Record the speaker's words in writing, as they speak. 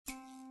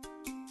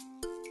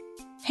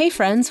Hey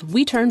friends,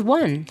 we turned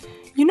 1.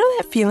 You know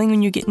that feeling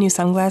when you get new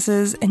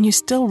sunglasses and you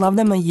still love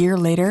them a year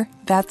later?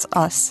 That's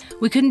us.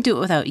 We couldn't do it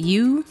without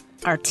you,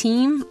 our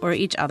team, or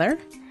each other.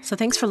 So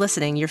thanks for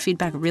listening. Your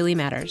feedback really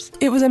matters.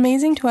 It was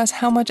amazing to us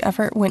how much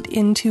effort went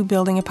into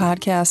building a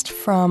podcast,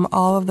 from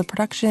all of the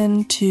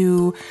production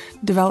to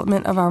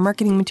development of our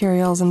marketing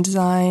materials and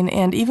design,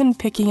 and even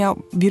picking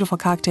out beautiful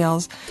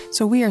cocktails.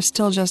 So we are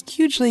still just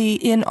hugely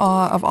in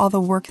awe of all the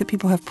work that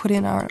people have put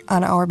in on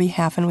our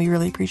behalf, and we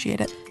really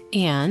appreciate it.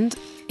 And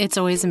it's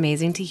always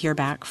amazing to hear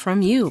back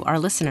from you, our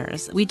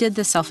listeners. We did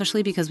this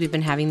selfishly because we've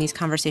been having these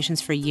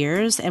conversations for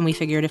years, and we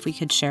figured if we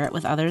could share it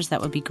with others,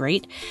 that would be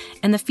great.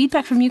 And the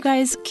feedback from you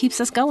guys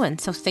keeps us going.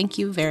 So thank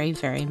you very,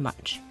 very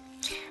much.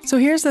 So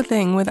here's the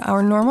thing. With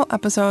our normal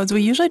episodes,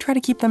 we usually try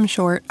to keep them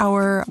short.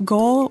 Our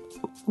goal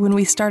when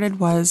we started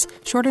was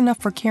short enough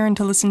for Karen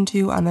to listen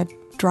to on the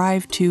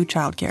drive to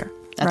childcare.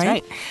 That's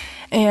right.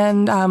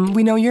 And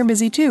we know you're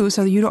busy too,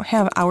 so you don't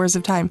have hours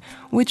of time,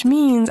 which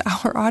means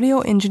our audio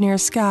engineer,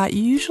 Scott,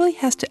 usually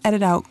has to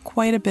edit out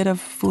quite a bit of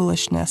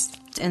foolishness.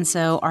 And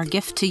so our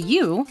gift to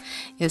you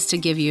is to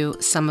give you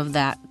some of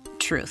that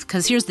truth.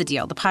 Because here's the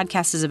deal. The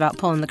podcast is about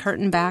pulling the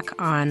curtain back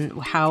on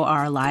how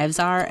our lives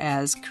are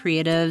as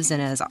creatives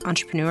and as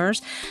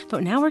entrepreneurs.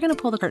 But now we're going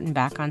to pull the curtain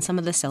back on some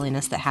of the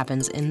silliness that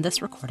happens in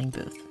this recording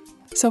booth.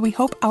 So we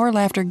hope our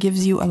laughter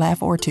gives you a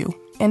laugh or two.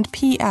 And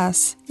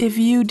P.S., if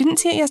you didn't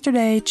see it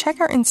yesterday, check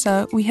our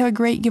Insta. We have a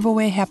great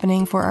giveaway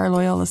happening for our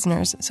loyal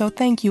listeners. So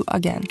thank you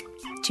again.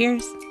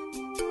 Cheers.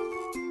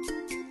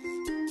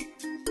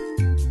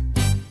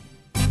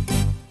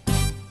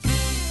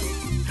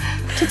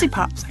 Tootsie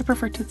Pops. I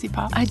prefer Tootsie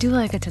Pop. I do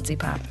like a Tootsie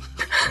Pop.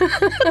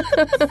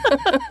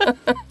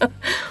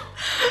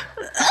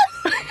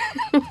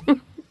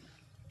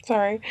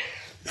 Sorry.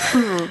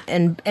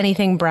 And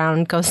anything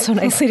brown goes so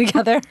nicely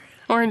together.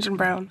 Orange and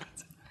brown.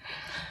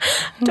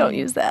 Don't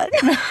use that.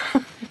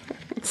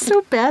 It's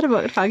so bad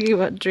about talking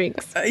about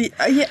drinks.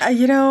 Yeah,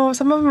 you know,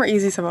 some of them are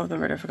easy, some of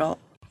them are difficult.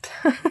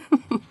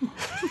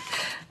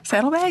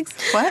 Saddlebags?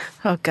 What?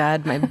 Oh,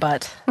 God, my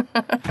butt.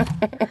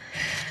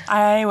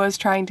 I was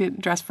trying to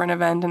dress for an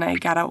event, and I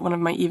got out one of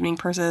my evening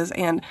purses,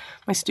 and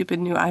my stupid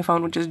new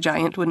iPhone, which is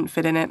giant, wouldn't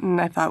fit in it. And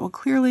I thought, well,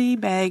 clearly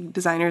bag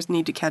designers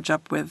need to catch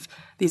up with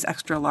these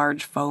extra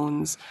large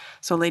phones,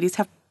 so ladies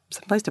have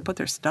someplace to put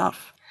their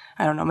stuff.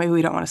 I don't know. Maybe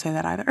we don't want to say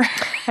that either.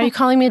 Are you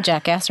calling me a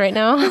jackass right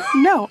now?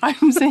 No,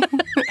 I'm saying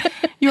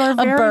you are a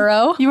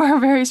burro. You are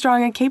very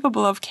strong and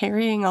capable of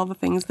carrying all the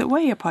things that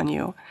weigh upon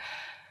you.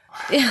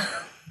 Yeah.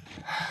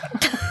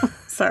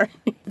 Sorry.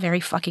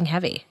 Very fucking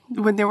heavy.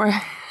 When your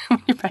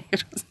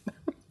package was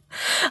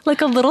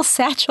like a little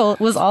satchel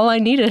was all I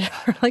needed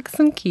for like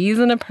some keys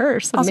and a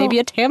purse and also, maybe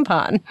a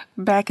tampon.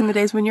 Back in the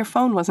days when your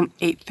phone wasn't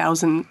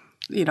 8,000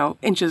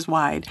 inches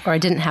wide. Or I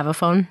didn't have a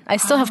phone. I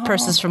still have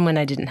purses from when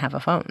I didn't have a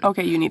phone.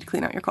 Okay, you need to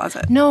clean out your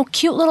closet. No,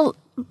 cute little,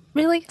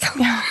 really?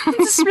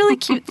 Just really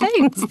cute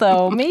things,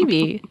 though.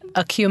 Maybe.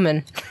 A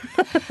cumin.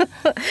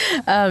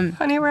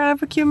 Honey, we're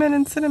out of cumin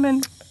and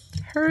cinnamon.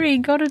 Hurry,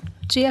 go to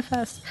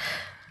GFS.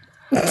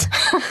 The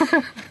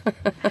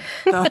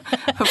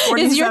 47.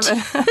 Is your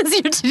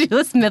to-do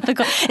list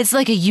mythical? It's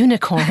like a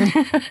unicorn.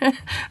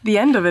 The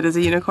end of it is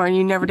a unicorn.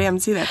 You never damn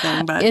see that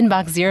thing. But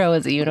Inbox 0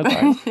 is a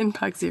unicorn.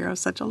 Inbox 0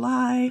 is such a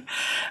lie.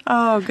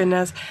 Oh,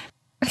 goodness.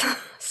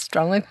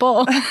 Strong like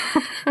bull.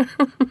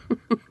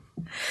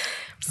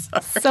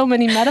 So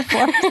many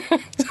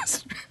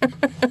metaphors.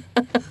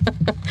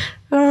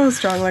 Oh,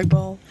 strong like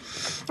bull.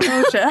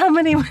 Oh, shit. How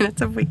many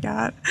minutes have we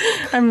got?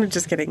 I'm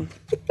just kidding.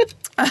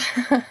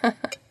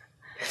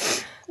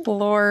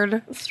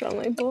 Lord. Strong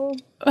like bull.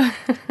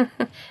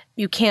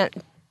 You can't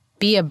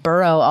be a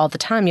burro all the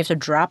time. You have to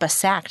drop a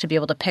sack to be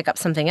able to pick up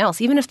something else,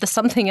 even if the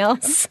something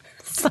else.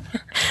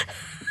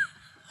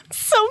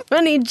 So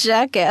many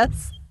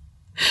jackass.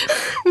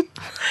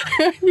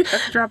 You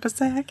have to drop a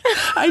sack.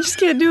 I just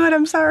can't do it.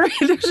 I'm sorry.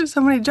 There's just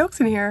so many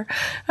jokes in here.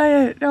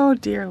 Oh,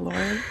 dear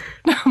Lord.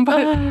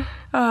 But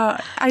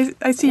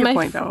I see your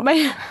point, though.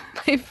 My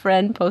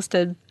friend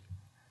posted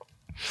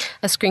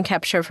a screen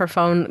capture of her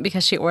phone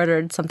because she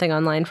ordered something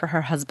online for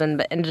her husband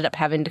but ended up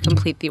having to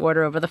complete the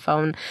order over the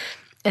phone.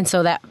 And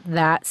so that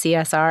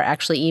CSR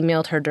actually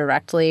emailed her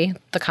directly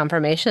the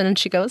confirmation, and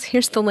she goes,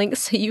 here's the link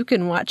so you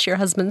can watch your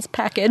husband's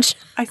package.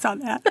 I saw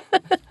that.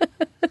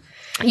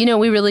 You know,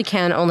 we really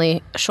can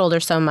only shoulder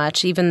so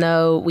much, even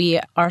though we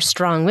are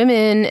strong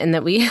women and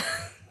that we... I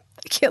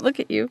can't look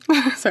at you.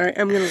 Sorry,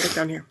 I'm going to look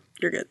down here.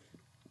 You're good.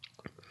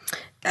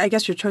 I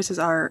guess your choices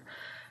are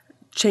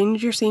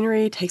change your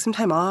scenery, take some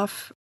time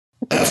off.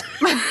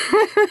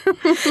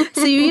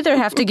 So you either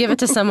have to give it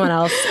to someone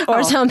else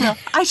or something. No.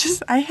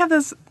 I have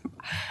this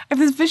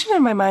vision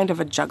in my mind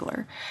of a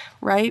juggler,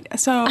 right?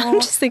 So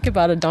I'm just thinking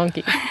about a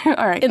donkey.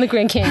 All right. In the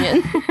Grand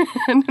Canyon.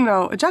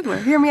 No, a juggler.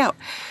 Hear me out.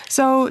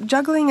 So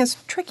juggling is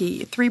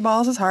tricky. 3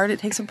 balls is hard. It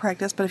takes some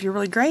practice, but if you're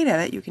really great at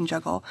it, you can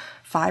juggle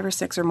 5 or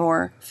 6 or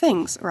more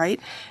things,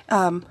 right?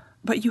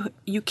 But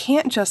you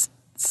can't just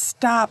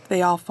stop,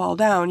 they all fall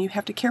down. You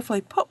have to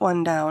carefully put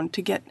one down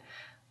to get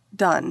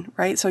done,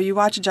 right? So you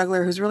watch a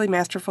juggler who's really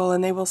masterful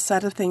and they will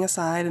set a thing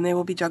aside and they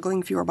will be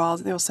juggling fewer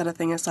balls and they will set a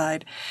thing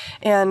aside.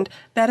 And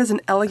that is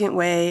an elegant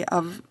way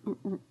of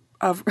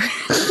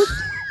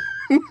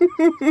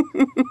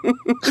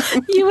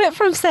You went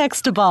from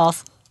sex to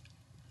balls.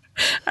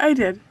 I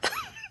did.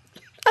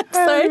 I'm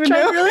sorry, I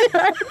tried really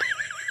hard.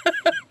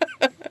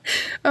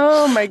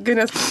 Oh my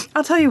goodness.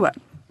 I'll tell you what.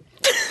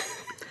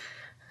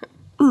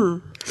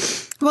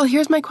 Well,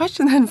 here's my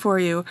question then for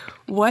you.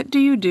 What do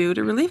you do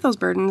to relieve those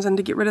burdens and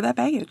to get rid of that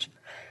baggage?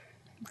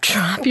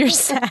 Drop your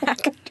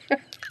sack.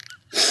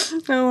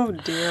 Oh,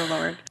 dear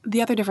Lord.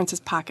 The other difference is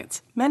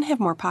pockets. Men have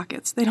more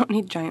pockets. They don't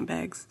need giant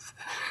bags.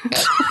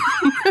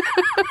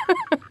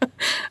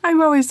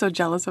 I'm always so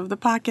jealous of the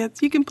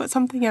pockets. You can put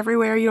something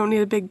everywhere. You don't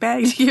need a big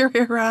bag to carry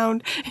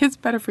around. It's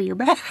better for your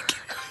back.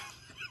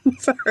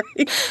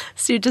 Sorry.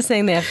 So you're just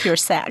saying they have fewer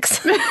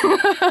sacks.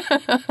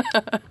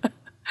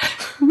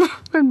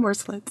 And more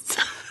slits.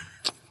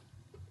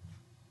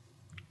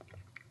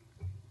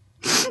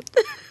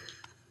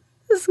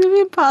 This is going to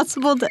be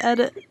impossible to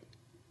edit.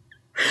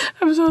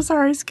 I'm so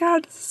sorry,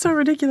 Scott. This is so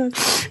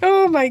ridiculous.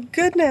 Oh, my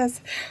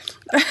goodness.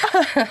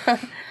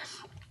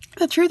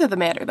 The truth of the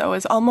matter, though,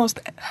 is almost...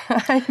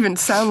 I even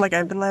sound like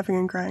I've been laughing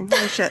and crying.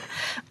 Oh, shit.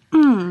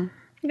 You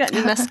got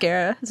new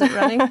mascara. Is it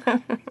running?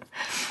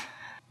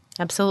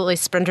 Absolutely.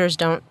 Sprinters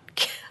don't...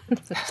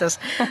 It's just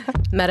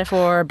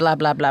metaphor, blah,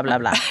 blah, blah, blah,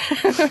 blah.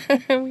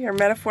 We are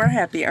metaphor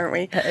happy, aren't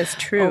we? That is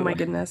true. Oh, my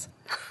goodness.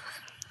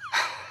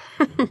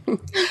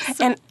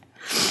 And...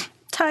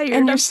 Tired.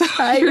 And you're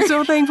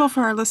so thankful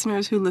for our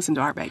listeners who listen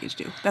to our baggage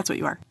too. That's what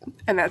you are.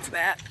 And that's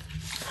that.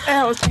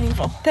 That was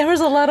painful. There was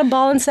a lot of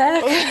ball and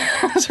sack.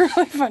 It was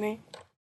really funny.